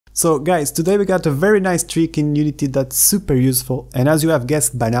So guys, today we got a very nice trick in Unity that's super useful, and as you have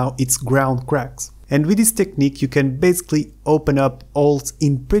guessed by now, it's ground cracks. And with this technique you can basically open up holes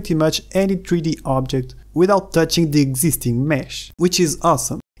in pretty much any 3D object without touching the existing mesh, which is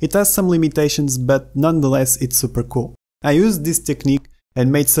awesome. It has some limitations, but nonetheless it's super cool. I used this technique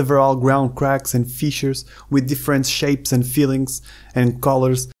and made several ground cracks and fissures with different shapes and fillings and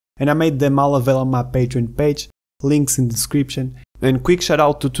colors, and I made them all available on my Patreon page, links in the description. And quick shout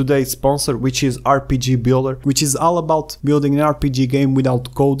out to today's sponsor, which is RPG Builder, which is all about building an RPG game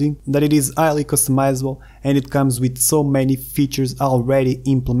without coding, that it is highly customizable and it comes with so many features already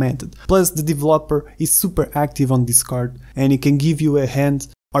implemented. Plus the developer is super active on Discord and he can give you a hand,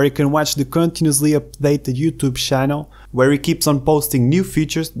 or you can watch the continuously updated YouTube channel where he keeps on posting new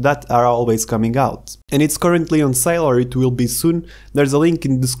features that are always coming out. And it's currently on sale, or it will be soon. There's a link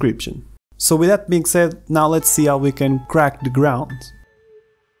in the description. So with that being said, now let's see how we can crack the ground.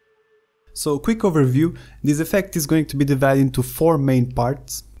 So quick overview, this effect is going to be divided into 4 main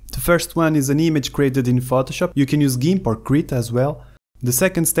parts. The first one is an image created in Photoshop. You can use GIMP or Crit as well. The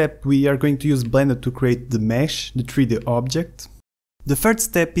second step, we are going to use Blender to create the mesh, the 3D object. The third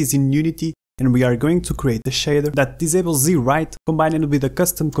step is in Unity, and we are going to create a shader that disables Z-Write combined with a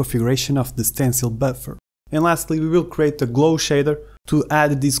custom configuration of the stencil buffer. And lastly, we will create a glow shader to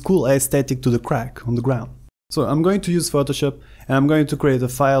add this cool aesthetic to the crack on the ground. So I'm going to use Photoshop and I'm going to create a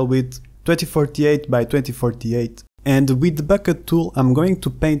file with 2048 by 2048. And with the bucket tool, I'm going to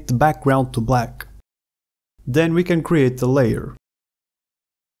paint the background to black. Then we can create a layer.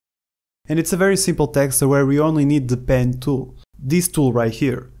 And it's a very simple texture where we only need the pen tool. This tool right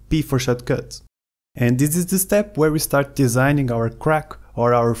here, P for shortcut. And this is the step where we start designing our crack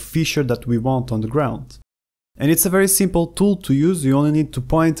or our fissure that we want on the ground. And it's a very simple tool to use. You only need to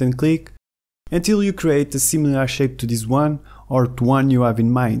point and click until you create a similar shape to this one or to one you have in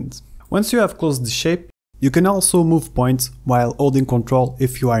mind. Once you have closed the shape, you can also move points while holding Ctrl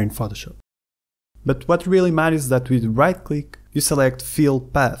if you are in Photoshop. But what really matters is that with right click, you select Fill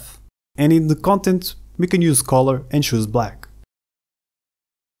Path. And in the content, we can use color and choose black.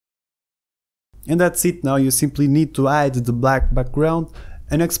 And that's it. Now you simply need to hide the black background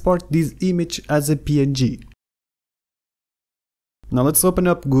and export this image as a PNG. Now let's open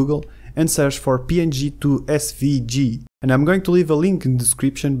up Google and search for PNG to SVG. And I'm going to leave a link in the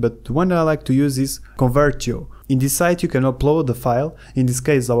description, but the one that I like to use is Convertio. In this site you can upload the file, in this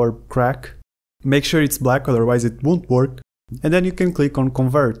case our crack. Make sure it's black, otherwise it won't work. And then you can click on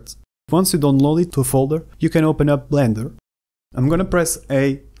Convert. Once you download it to a folder, you can open up Blender. I'm gonna press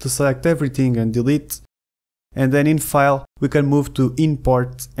A to select everything and delete. And then in File, we can move to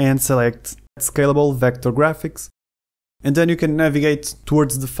Import and select Scalable Vector Graphics. And then you can navigate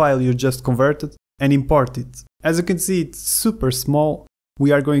towards the file you just converted and import it. As you can see, it's super small.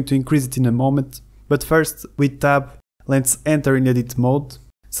 We are going to increase it in a moment. But first, with Tab, let's enter in edit mode.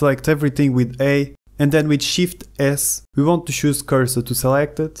 Select everything with A. And then with Shift S, we want to choose cursor to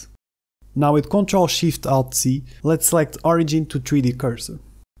select it. Now with Ctrl Shift Alt C, let's select Origin to 3D cursor.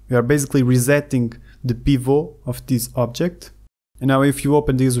 We are basically resetting the pivot of this object. And now if you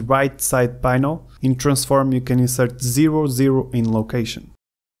open this right side panel, in transform you can insert 0, 0 in location.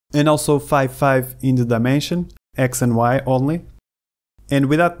 And also 5, 5 in the dimension, X and Y only. And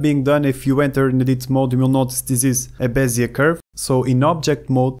with that being done, if you enter in edit mode, you will notice this is a Bezier curve. So in object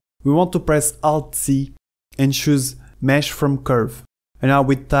mode, we want to press Alt C and choose Mesh from Curve. And now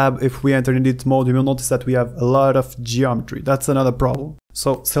with Tab, if we enter in edit mode, you will notice that we have a lot of geometry. That's another problem.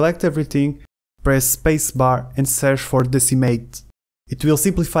 So select everything, press spacebar and search for Decimate. It will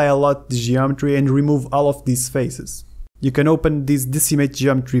simplify a lot the geometry and remove all of these faces. You can open this Decimate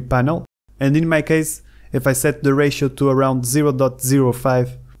Geometry panel, and in my case, if I set the ratio to around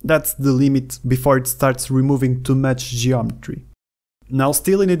 0.05, that's the limit before it starts removing too much geometry. Now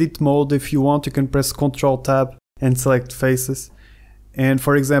still in edit mode, if you want, you can press Ctrl Tab and select faces. And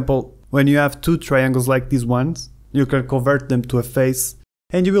for example, when you have 2 triangles like these ones, you can convert them to a face,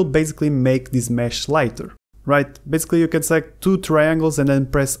 and you will basically make this mesh lighter. Right, basically you can select 2 triangles and then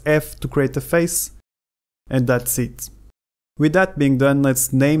press F to create a face, and that's it. With that being done,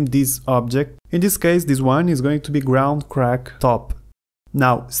 let's name this object. In this case, this one is going to be ground crack top.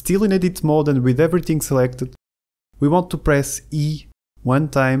 Now, still in edit mode and with everything selected, we want to press E 1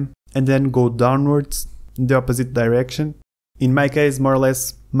 time and then go downwards in the opposite direction. In my case, more or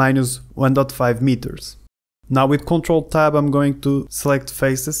less minus 1.5 meters. Now with Ctrl Tab, I'm going to select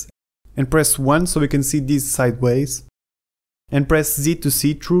faces and press 1 so we can see these sideways, and press Z to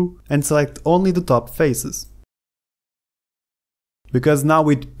see through and select only the top faces. Because now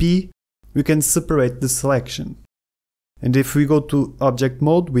with P we can separate the selection. And if we go to object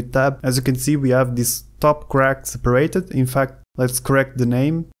mode with tab, as you can see, we have this top crack separated. In fact, let's correct the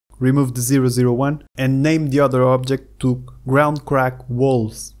name, remove the 001 and name the other object to ground crack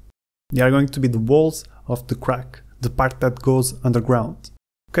walls. They are going to be the walls of the crack, the part that goes underground.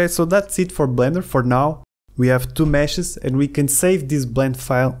 Okay, so that's it for Blender for now. We have two meshes and we can save this blend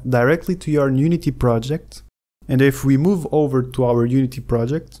file directly to your Unity project. And if we move over to our Unity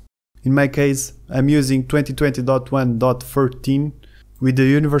project, in my case, I'm using 2020.1.13 with the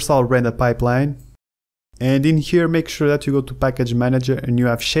universal render pipeline. And in here, make sure that you go to Package Manager and you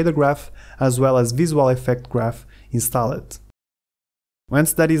have Shader Graph as well as Visual Effect Graph installed.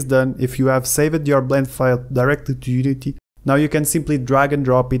 Once that is done, if you have saved your blend file directly to Unity, now you can simply drag and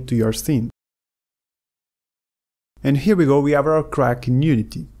drop it to your scene. And here we go, we have our crack in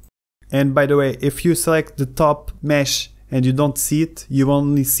Unity. And by the way, if you select the top mesh and you don't see it, you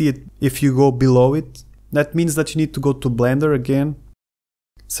only see it if you go below it. That means that you need to go to Blender again,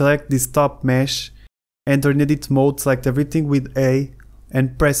 select this top mesh, enter in edit mode, select everything with A,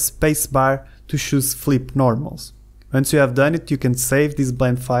 and press spacebar to choose flip normals. Once you have done it, you can save this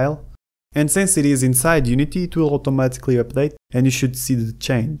blend file, and since it is inside Unity, it will automatically update and you should see the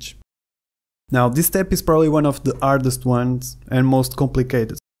change. Now, this step is probably one of the hardest ones and most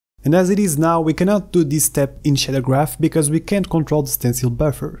complicated. And as it is now, we cannot do this step in Shader Graph because we can't control the stencil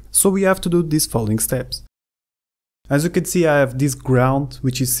buffer, so we have to do these following steps. As you can see, I have this ground,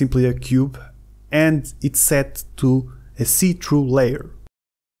 which is simply a cube, and it's set to a see-through layer.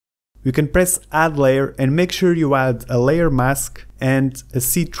 You can press Add Layer and make sure you add a layer mask and a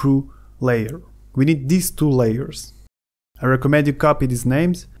see-through layer. We need these two layers. I recommend you copy these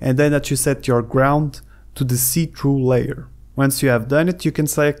names and then that you set your ground to the see-through layer. Once you have done it, you can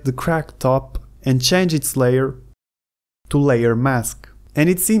select the crack top and change its layer to layer mask. And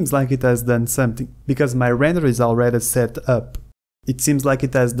it seems like it has done something, because my render is already set up. It seems like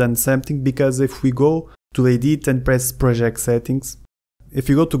it has done something because if we go to Edit and press Project Settings, if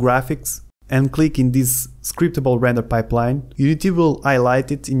you go to Graphics and click in this scriptable render pipeline, Unity will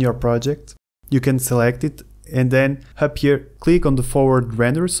highlight it in your project. You can select it and then up here click on the forward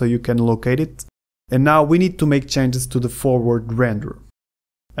render so you can locate it. And now we need to make changes to the forward render.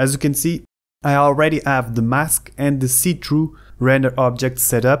 As you can see, I already have the mask and the see-through render objects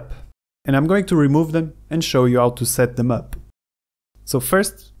set up, and I'm going to remove them and show you how to set them up. So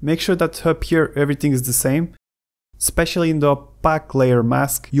first, make sure that up here everything is the same. Especially in the opaque layer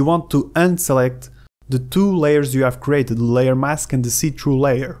mask, you want to unselect the two layers you have created, the layer mask and the see-through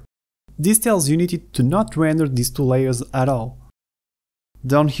layer. This tells Unity to not render these two layers at all.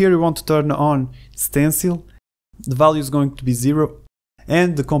 Down here you want to turn on stencil, the value is going to be 0,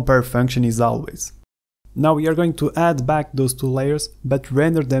 and the compare function is always. Now we are going to add back those two layers, but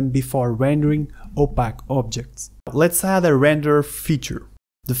render them before rendering opaque objects. Let's add a render feature.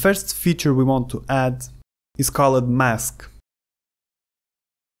 The first feature we want to add is called mask.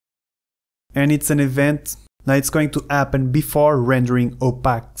 And it's an event that it's going to happen before rendering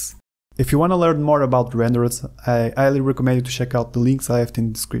opaques. If you want to learn more about renderers, I highly recommend you to check out the links I left in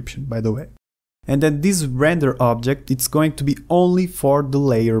the description, by the way. And then this render object, it's going to be only for the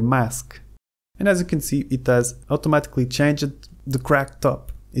layer mask. And as you can see, it has automatically changed the crack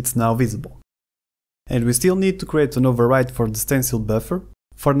top. It's now visible. And we still need to create an override for the stencil buffer.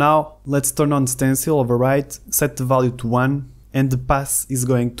 For now, let's turn on stencil override, set the value to 1, and the pass is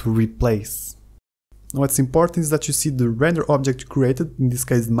going to replace. What's important is that you see the render object you created, in this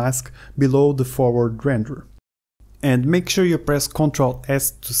case mask, below the forward render. And make sure you press Ctrl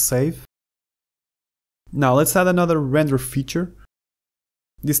S to save. Now let's add another render feature.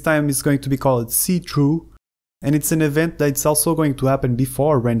 This time it's going to be called see-through, and it's an event that's also going to happen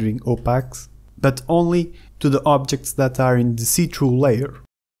before rendering opaques, but only to the objects that are in the see-through layer.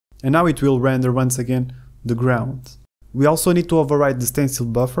 And now it will render once again the ground. We also need to override the stencil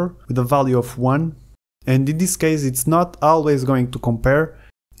buffer with a value of 1. And in this case, it's not always going to compare,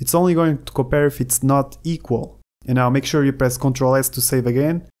 it's only going to compare if it's not equal. And now make sure you press Ctrl S to save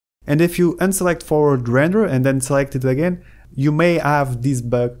again. And if you unselect forward render and then select it again, you may have this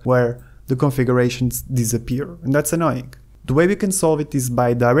bug where the configurations disappear, and that's annoying. The way we can solve it is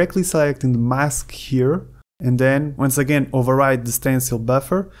by directly selecting the mask here, and then once again override the stencil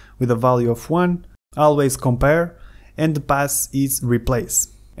buffer with a value of 1, always compare, and the pass is replace.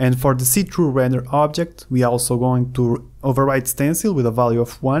 And for the see-through render object, we are also going to override stencil with a value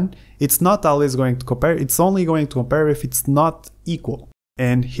of 1. It's not always going to compare, it's only going to compare if it's not equal.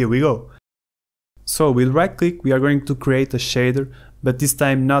 And here we go. So with right click we are going to create a shader, but this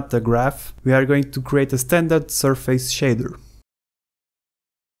time not a graph. We are going to create a standard surface shader.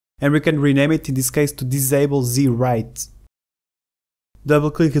 And we can rename it in this case to disable Z write.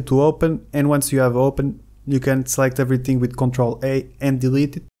 double click it to open, and once you have open, you can select everything with Ctrl A and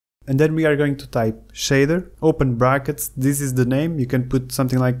delete it. And then we are going to type shader, open brackets, this is the name, you can put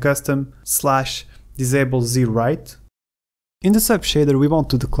something like custom / disable Z right. In the sub shader we want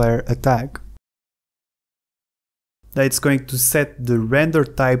to declare a tag that it's going to set the render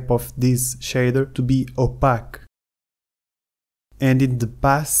type of this shader to be opaque. And in the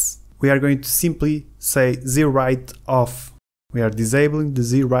pass we are going to simply say Z right off. We are disabling the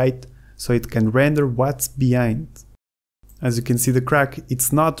Z right so it can render what's behind. As you can see, the crack,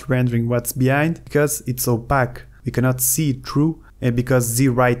 it's not rendering what's behind because it's opaque. We cannot see it through, and because Z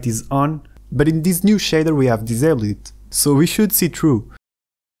right is on. But in this new shader we have disabled it, so we should see through.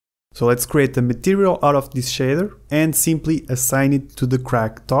 So let's create a material out of this shader and simply assign it to the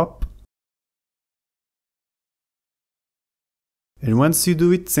crack top. And once you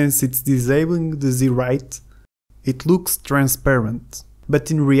do it, since it's disabling the Z right, it looks transparent. But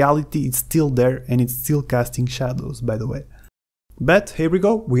in reality it's still there and it's still casting shadows, by the way. But here we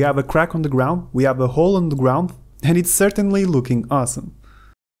go, we have a crack on the ground, we have a hole on the ground, and it's certainly looking awesome.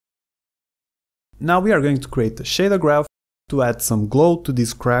 Now we are going to create a shader graph to add some glow to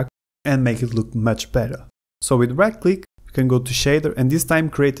this crack and make it look much better. So with right click, you can go to shader and this time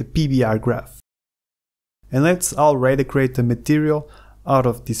create a PBR graph. And let's already create a material out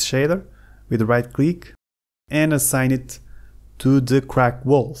of this shader with right click and assign it to the crack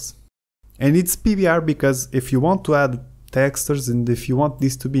walls. And it's PBR because if you want to add textures and if you want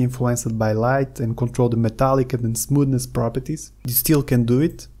this to be influenced by light and control the metallic and smoothness properties, you still can do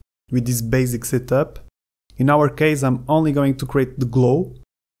it with this basic setup. In our case I'm only going to create the glow.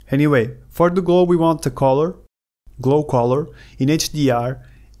 Anyway, for the glow we want a color, glow color in HDR,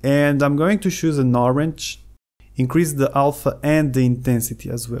 and I'm going to choose an orange, increase the alpha and the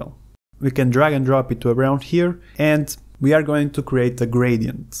intensity as well. We can drag and drop it to around here, and we are going to create a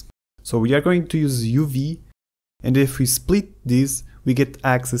gradient. So we are going to use UV, and if we split this, we get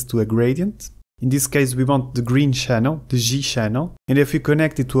access to a gradient. In this case we want the green channel, the G channel, and if we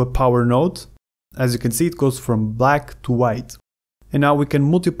connect it to a power node, as you can see it goes from black to white. And now we can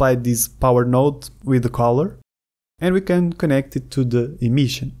multiply this power node with the color, and we can connect it to the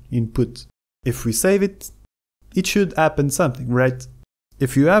emission input. If we save it, it should happen something, right?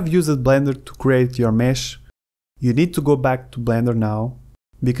 If you have used Blender to create your mesh, you need to go back to Blender now,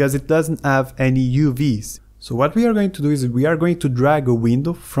 because it doesn't have any UVs. So what we are going to do is we are going to drag a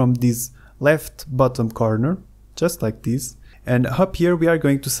window from this left bottom corner, just like this, and up here we are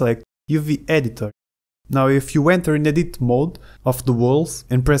going to select UV editor. Now if you enter in edit mode of the walls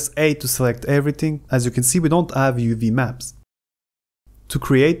and press A to select everything, as you can see we don't have UV maps. To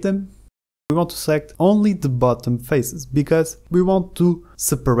create them, we want to select only the bottom faces, because we want to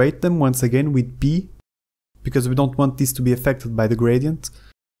separate them once again with P, because we don't want this to be affected by the gradient.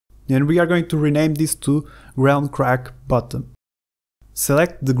 And we are going to rename this to ground crack bottom.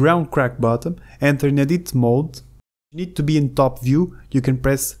 Select the ground crack bottom, enter in edit mode. You need to be in top view, you can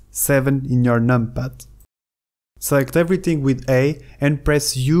press 7 in your numpad. Select everything with A and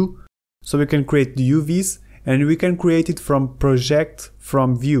press U so we can create the UVs, and we can create it from project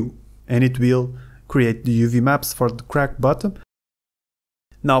from view, and it will create the UV maps for the crack bottom.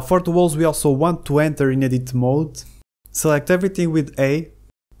 Now for the walls we also want to enter in edit mode. Select everything with A,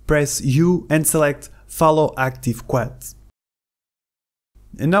 press U and select follow active quads.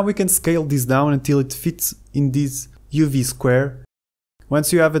 And now we can scale this down until it fits in this UV square.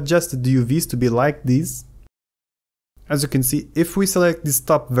 Once you have adjusted the UVs to be like this, as you can see, if we select this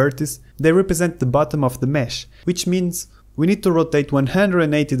top vertex, they represent the bottom of the mesh, which means we need to rotate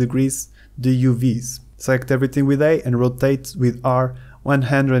 180 degrees the UVs. Select everything with A and rotate with R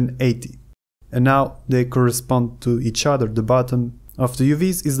 180. And now they correspond to each other. The bottom of the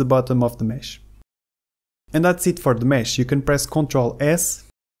UVs is the bottom of the mesh. And that's it for the mesh. You can press Ctrl S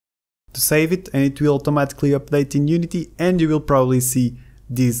to save it and it will automatically update in Unity, and you will probably see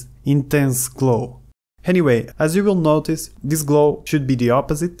this intense glow. Anyway, as you will notice, this glow should be the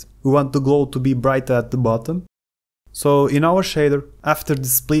opposite. We want the glow to be brighter at the bottom. So in our shader, after the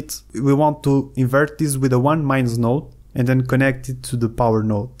split, we want to invert this with a 1- node and then connect it to the power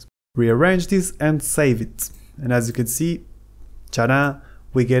node. Rearrange this and save it. And as you can see, ta-da,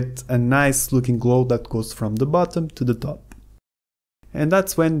 we get a nice looking glow that goes from the bottom to the top. And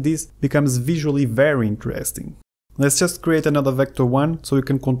that's when this becomes visually very interesting. Let's just create another vector 1 so we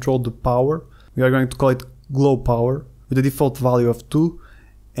can control the power. We are going to call it glow power with a default value of 2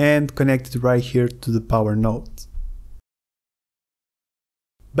 and connect it right here to the power node.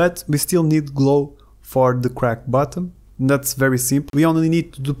 But we still need glow for the crack bottom, and that's very simple. We only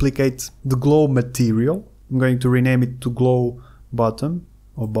need to duplicate the glow material. I'm going to rename it to glow bottom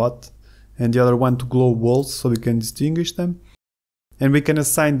or bot, and the other one to glow walls so we can distinguish them. And we can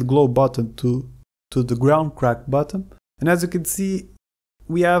assign the glow button to the ground crack button. And as you can see,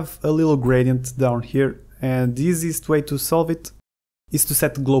 we have a little gradient down here, and the easiest way to solve it is to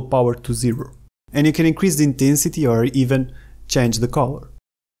set the glow power to 0. And you can increase the intensity or even change the color.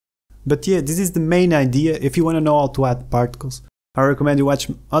 But yeah, this is the main idea. If you want to know how to add particles, I recommend you watch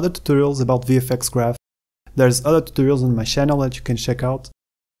other tutorials about VFX Graph. There's other tutorials on my channel that you can check out.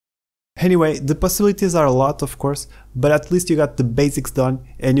 Anyway, the possibilities are a lot, of course, but at least you got the basics done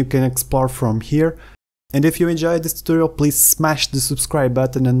and you can explore from here. And if you enjoyed this tutorial, please smash the subscribe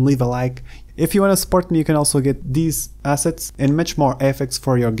button and leave a like. If you want to support me, you can also get these assets and much more effects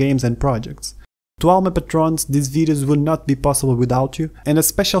for your games and projects. To all my patrons, these videos would not be possible without you, and a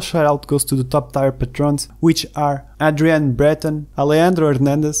special shout out goes to the top tier patrons, which are Adrian Breton, Alejandro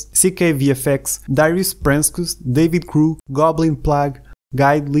Hernandez, CKVFX, Darius Prenskus, David Crew, Goblin Plague,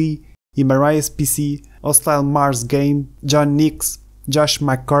 Guide Lee, Imarias PC, Hostile Mars Game, John Nix, Josh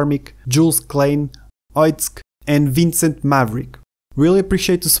McCormick, Jules Klein, Oitsk, and Vincent Maverick. Really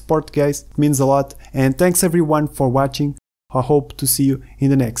appreciate the support, guys, it means a lot, and thanks everyone for watching. I hope to see you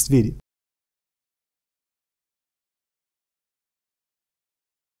in the next video.